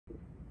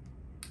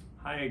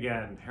Hi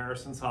again,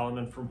 Harrison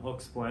Solomon from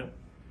Splint.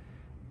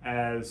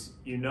 As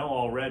you know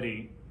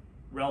already,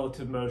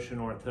 relative motion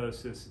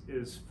orthosis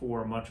is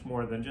for much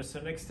more than just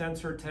an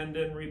extensor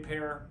tendon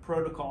repair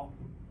protocol.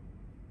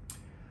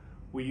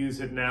 We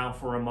use it now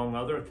for, among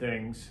other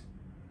things,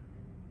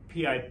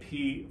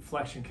 PIP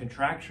flexion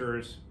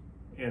contractures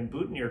and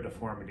boutonnière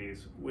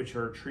deformities, which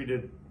are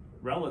treated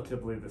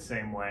relatively the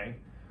same way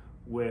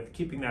with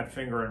keeping that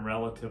finger in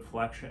relative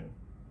flexion.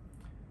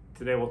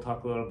 Today we'll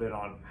talk a little bit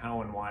on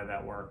how and why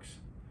that works.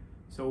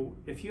 So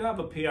if you have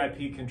a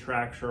PIP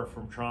contracture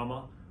from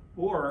trauma,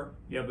 or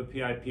you have a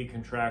PIP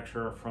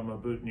contracture from a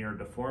boutonnière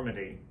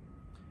deformity,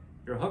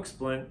 your hook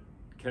splint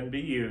can be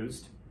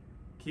used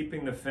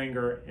keeping the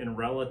finger in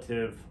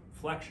relative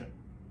flexion.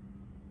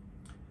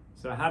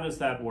 So how does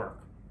that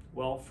work?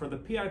 Well, for the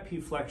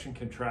PIP flexion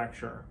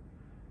contracture,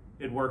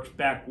 it works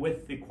back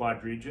with the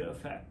quadriga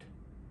effect.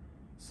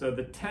 So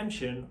the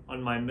tension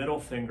on my middle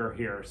finger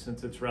here,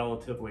 since it's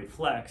relatively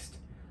flexed,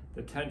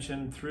 the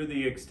tension through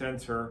the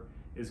extensor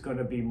is going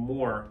to be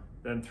more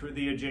than through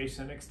the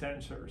adjacent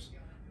extensors.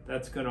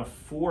 That's going to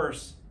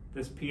force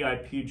this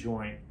PIP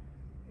joint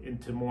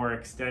into more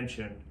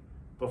extension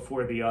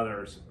before the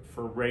others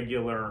for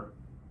regular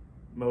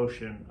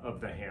motion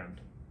of the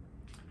hand.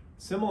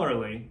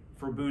 Similarly,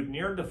 for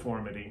boutonnière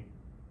deformity,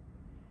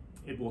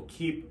 it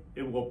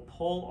will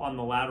pull on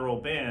the lateral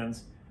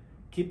bands,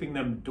 keeping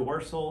them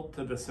dorsal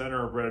to the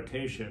center of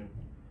rotation,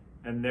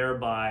 and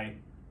thereby,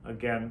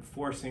 again,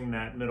 forcing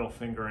that middle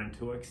finger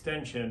into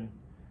extension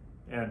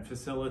and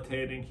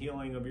facilitating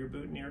healing of your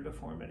boutonnière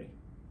deformity.